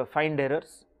just find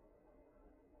errors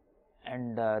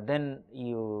and then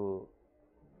you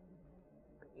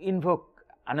invoke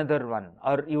another one,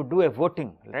 or you do a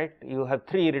voting, right. You have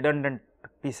 3 redundant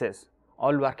pieces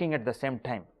all working at the same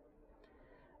time,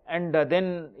 and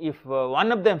then if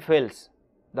one of them fails,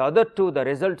 the other 2, the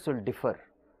results will differ,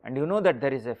 and you know that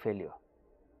there is a failure,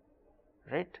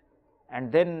 right,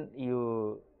 and then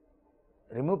you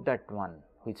remove that one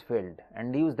which failed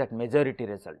and use that majority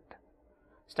result.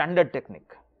 Standard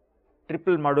technique,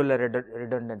 triple modular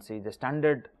redundancy is a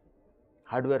standard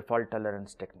hardware fault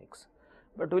tolerance techniques.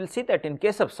 But we will see that in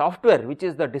case of software, which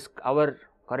is the our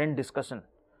current discussion,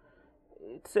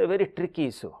 it is a very tricky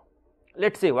issue.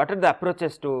 Let us see what are the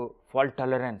approaches to fault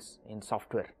tolerance in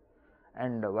software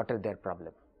and what are their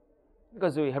problem,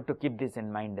 because we have to keep this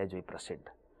in mind as we proceed.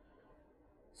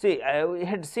 See, we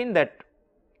had seen that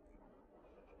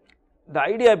the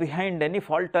idea behind any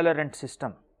fault tolerant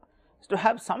system is to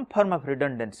have some form of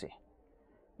redundancy,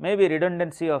 maybe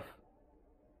redundancy of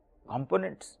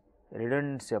components,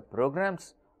 redundancy of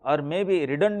programs, or maybe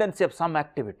redundancy of some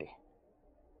activity.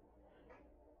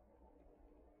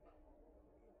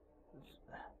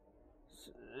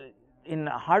 In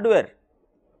hardware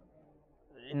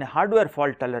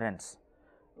fault tolerance,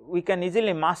 we can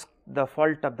easily mask the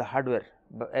fault of the hardware,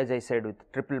 as I said, with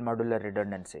triple modular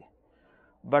redundancy,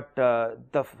 but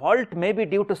the fault may be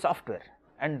due to software,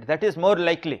 and that is more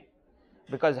likely,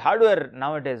 because hardware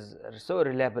nowadays are so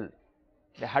reliable,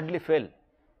 they hardly fail.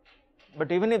 But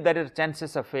even if there are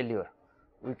chances of failure,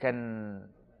 we can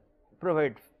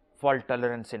provide fault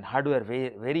tolerance in hardware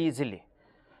very easily.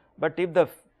 But if the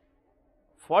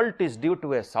fault is due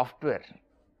to a software,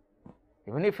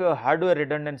 even if you have hardware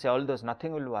redundancy, all those,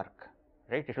 nothing will work,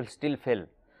 right, it will still fail.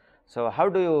 So, how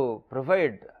do you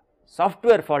provide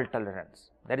software fault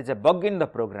tolerance? There is a bug in the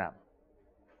program.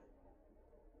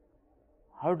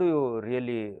 How do you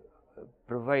really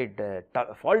provide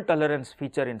a fault tolerance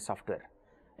feature in software?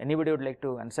 Anybody would like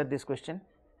to answer this question?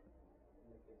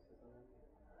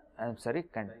 I am sorry,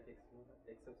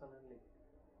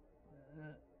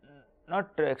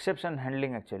 not exception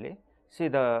handling actually. See,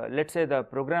 let us say the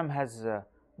program has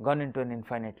gone into an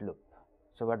infinite loop.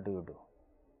 So, what do you do?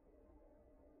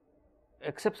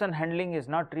 Exception handling is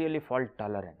not really fault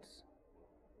tolerance.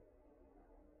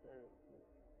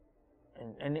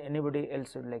 Anybody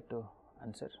else would like to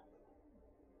answer?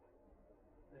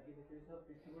 Like in the case of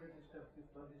distributed systems, if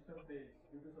one system fails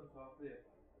due to some software,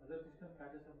 other system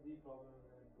catches up the problem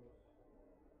and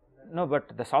goes. No,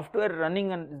 but the software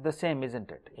running is the same, isn't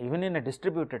it? Even in a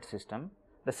distributed system,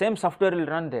 the same software will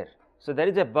run there. So, there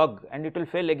is a bug and it will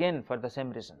fail again for the same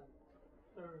reason.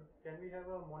 Sir, can we have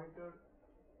a monitored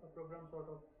program sort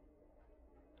of,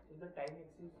 if the time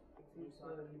exceeds the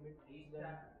limit,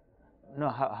 then No,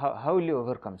 how will you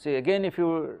overcome? See, again, if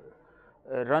you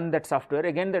run that software,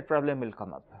 again that problem will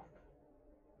come up,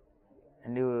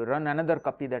 and you run another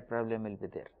copy, that problem will be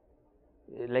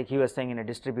there. Like he was saying, in a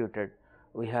distributed,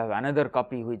 we have another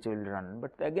copy which will run,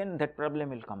 but again that problem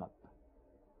will come up.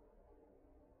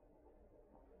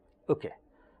 Okay.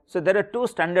 So, there are two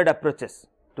standard approaches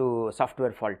to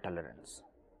software fault tolerance.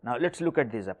 Now, let us look at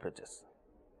these approaches.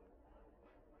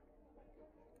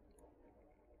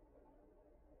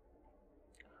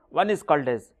 One is called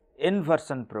as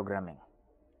inversion programming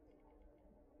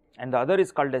and the other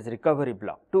is called as recovery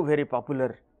block, two very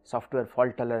popular software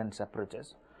fault tolerance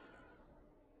approaches,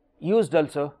 used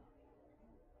also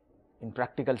in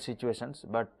practical situations,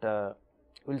 but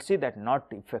we will see that not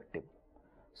effective.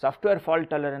 Software fault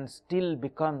tolerance still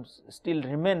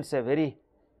remains a very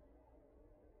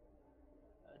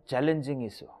challenging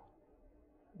issue.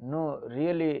 No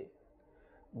really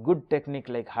good technique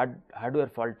like hardware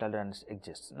fault tolerance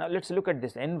exists. Now, let us look at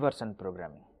this inversion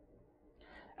programming.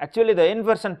 Actually, the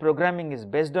inversion programming is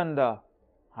based on the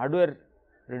hardware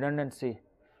redundancy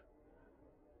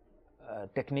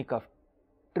technique of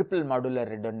triple modular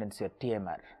redundancy or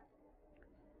TMR.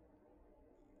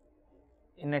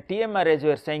 In a TMR, as we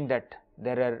are saying that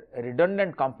there are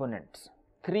redundant components,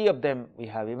 3 of them we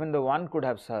have, even though one could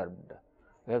have served,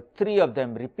 we have 3 of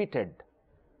them repeated,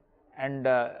 and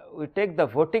we take the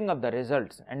voting of the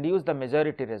results and use the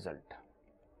majority result.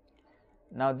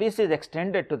 Now, this is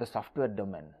extended to the software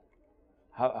domain.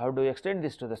 How do we extend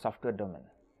this to the software domain?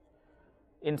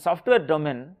 In software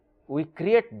domain, we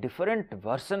create different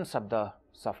versions of the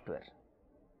software.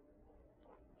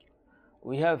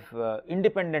 We have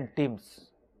independent teams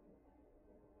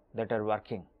that are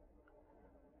working.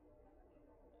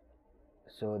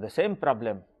 So, the same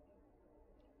problem,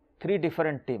 3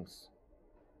 different teams,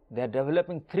 they are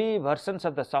developing 3 versions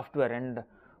of the software and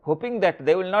hoping that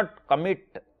they will not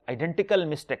commit identical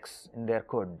mistakes in their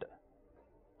code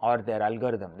or their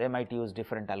algorithm. They might use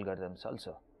different algorithms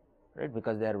also, right,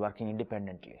 because they are working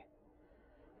independently.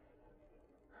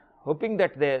 Hoping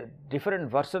that the different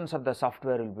versions of the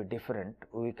software will be different,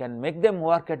 we can make them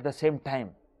work at the same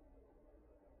time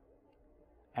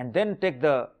and then take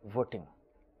the voting,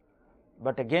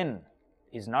 but again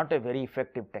is not a very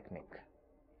effective technique.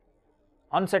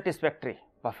 Unsatisfactory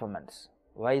performance.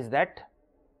 Why is that?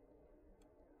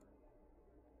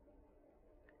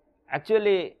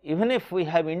 Actually, even if we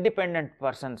have independent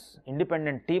persons,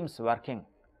 independent teams working,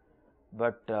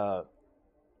 but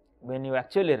when you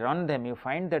actually run them, you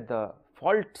find that the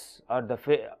faults or the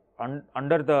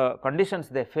under the conditions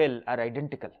they fail are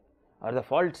identical or the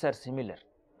faults are similar.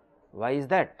 Why is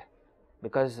that?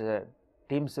 Because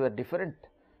teams were different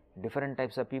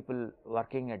types of people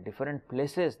working at different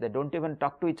places, they do not even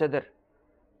talk to each other.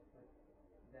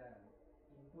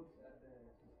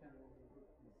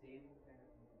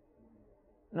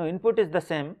 No, input is the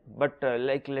same, but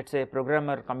like let us say a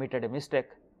programmer committed a mistake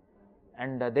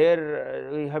and there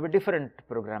we have a different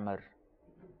programmer,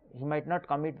 he might not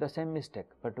commit the same mistake,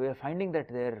 but we are finding that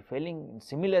they are failing in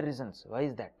similar reasons. Why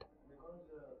is that? Because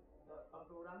a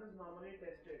program is normally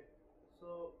tested,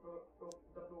 so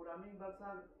the programming bugs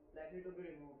are likely to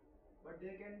be removed, but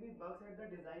there can be bugs at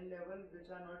the design level which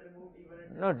are not removed even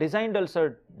at No, designed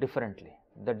also differently.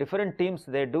 The different teams,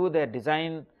 they do their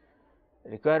design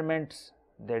requirements,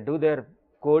 they do their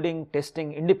coding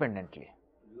testing independently.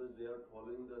 Because they are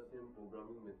following the same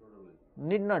programming methodology.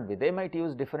 Need not be, they might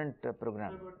use different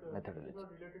program But methodology. It's not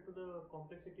related to the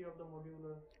complexity of the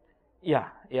module.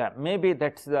 Yeah, maybe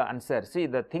that is the answer. See,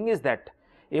 the thing is that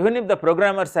even if the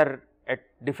programmers are at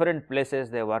different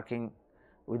places, they are working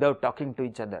without talking to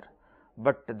each other,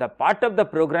 but the part of the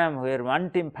program where one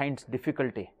team finds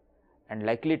difficulty and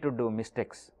likely to do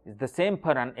mistakes is the same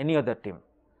for any other team.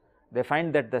 They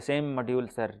find that the same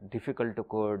modules are difficult to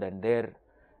code and their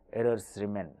errors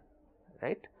remain,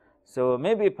 right. So,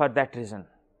 maybe for that reason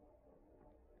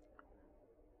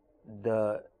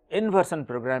the inversion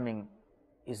programming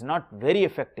is not very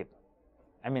effective.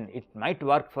 I mean, it might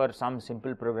work for some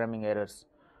simple programming errors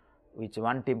which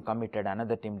one team committed,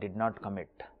 another team did not commit,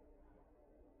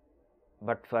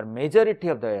 but for majority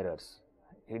of the errors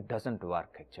it does not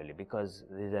work actually, because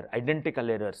these are identical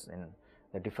errors in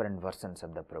the different versions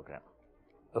of the program.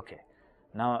 Okay.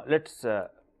 Now, let us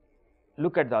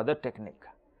look at the other technique,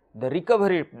 the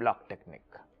recovery block technique.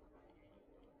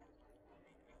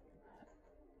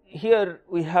 Here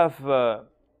we have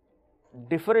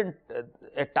different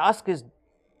a task is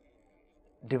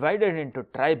divided into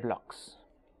try blocks.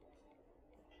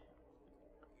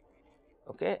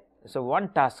 Okay. So,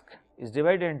 one task is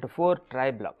divided into 4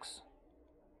 try blocks.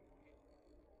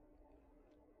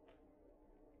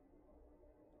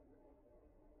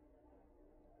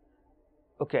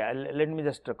 okay, let me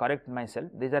just correct myself.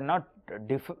 These are not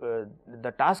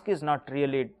the task is not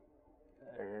really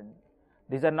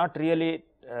these are not really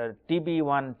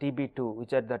TB1, TB2,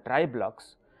 which are the try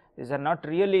blocks. These are not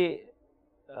really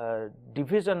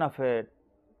division of a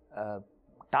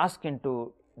task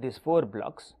into these 4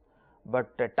 blocks, but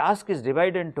a task is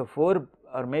divided into 4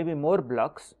 or maybe more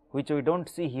blocks, which we do not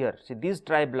see here. See, these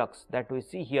try blocks that we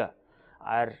see here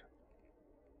are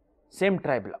same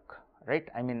try block, right.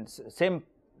 I mean same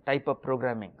type of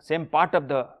programming, same part of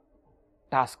the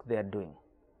task they are doing.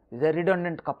 These are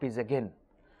redundant copies again,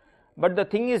 but the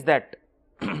thing is that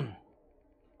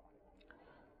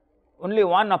only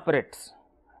one operates,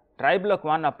 try block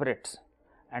 1 operates,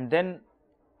 and then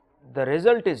the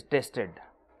result is tested.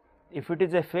 If it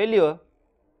is a failure,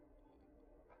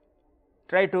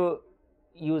 try to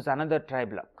use another try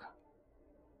block,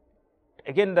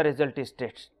 again the result is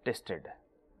tested.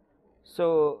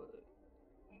 So,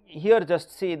 here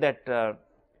just see that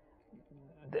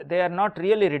they are not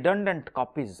really redundant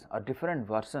copies or different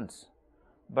versions,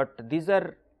 but these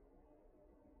are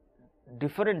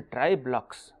different try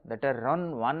blocks that are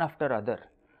run one after other,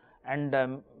 and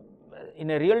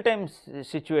in a real time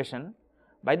situation,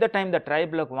 by the time the try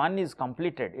block 1 is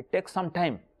completed, it takes some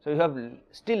time. So, you have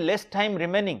still less time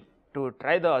remaining to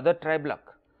try the other try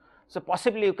block. So,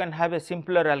 possibly you can have a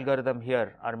simpler algorithm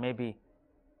here, or maybe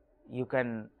you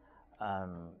can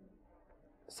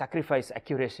sacrifice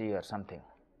accuracy or something,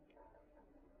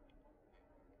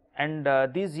 and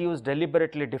these use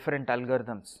deliberately different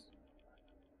algorithms.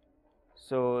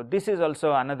 So, this is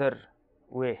also another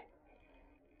way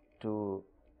to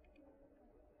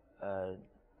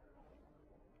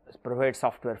provide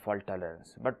software fault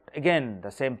tolerance, but again the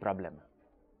same problem,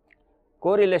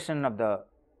 correlation of the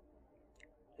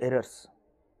errors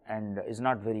and is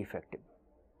not very effective.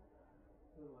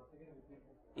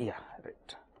 Yeah,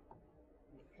 right.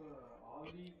 If all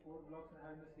the 4 blocks are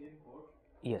having the same code,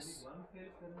 Yes. if one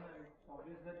fails, then it's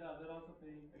obvious that the other also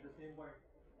failing at the same point.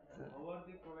 How are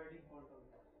they providing fault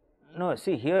tolerance? No,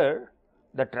 see here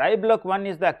the try block 1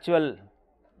 is the actual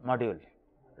module,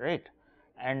 right,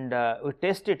 and we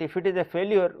test it. If it is a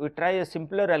failure, we try a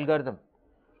simpler algorithm,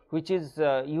 which is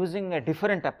using a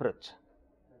different approach,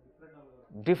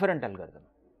 different algorithm,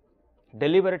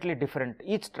 deliberately different.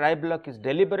 Each try block is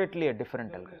deliberately a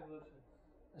different algorithm.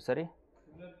 Sorry?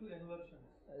 Similar to inversions.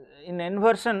 In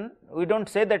inversion, we do not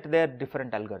say that they are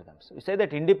different algorithms. We say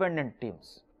that independent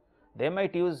teams, they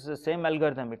might use the same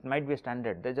algorithm, it might be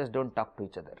standard, they just do not talk to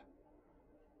each other,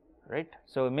 right.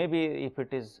 So, maybe if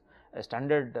it is a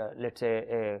standard, let us say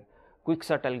a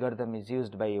quicksort algorithm is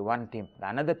used by one team, the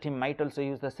another team might also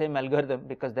use the same algorithm,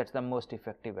 because that is the most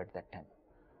effective at that time,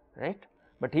 right.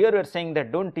 But here we are saying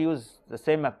that do not use the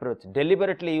same approach,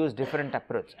 deliberately use different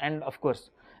approach, and of course,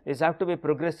 these have to be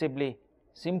progressively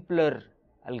simpler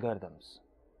algorithms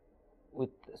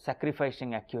with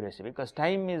sacrificing accuracy, because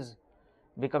time is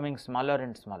becoming smaller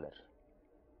and smaller,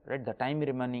 right. The time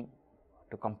remaining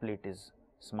to complete is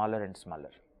smaller and smaller,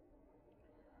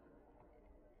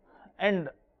 and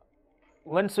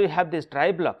once we have these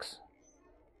try blocks,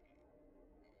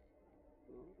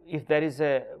 if there is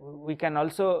a, we can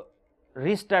also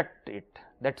restart it.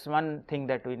 That is one thing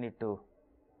that we need to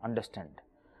understand,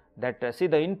 that see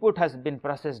the input has been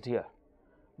processed here,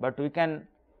 but we can,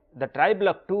 the try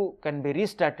block 2 can be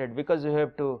restarted, because we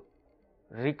have to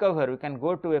recover, we can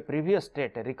go to a previous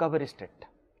state, a recovery state,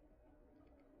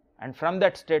 and from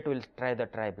that state we will try the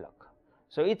try block.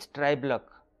 So, each try block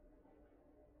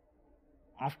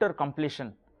after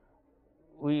completion,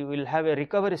 we will have a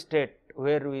recovery state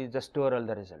where we just store all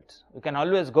the results. We can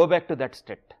always go back to that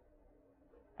state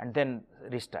and then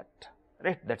restart,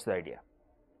 right. That is the idea.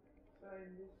 So,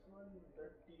 in this one, the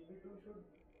TB2 should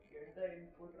get the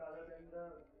input rather than the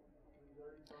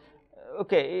result from it.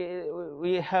 Okay,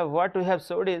 we have, what we have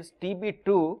showed is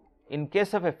TB2 in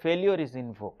case of a failure is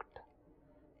invoked.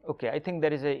 Okay, I think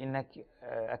there is a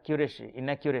inaccuracy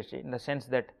in the sense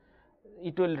that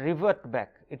it will revert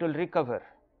back, it will recover,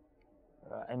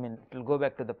 I mean it will go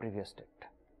back to the previous state.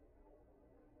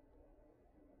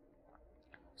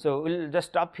 So, we will just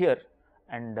stop here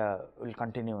and we will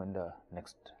continue in the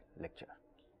next lecture.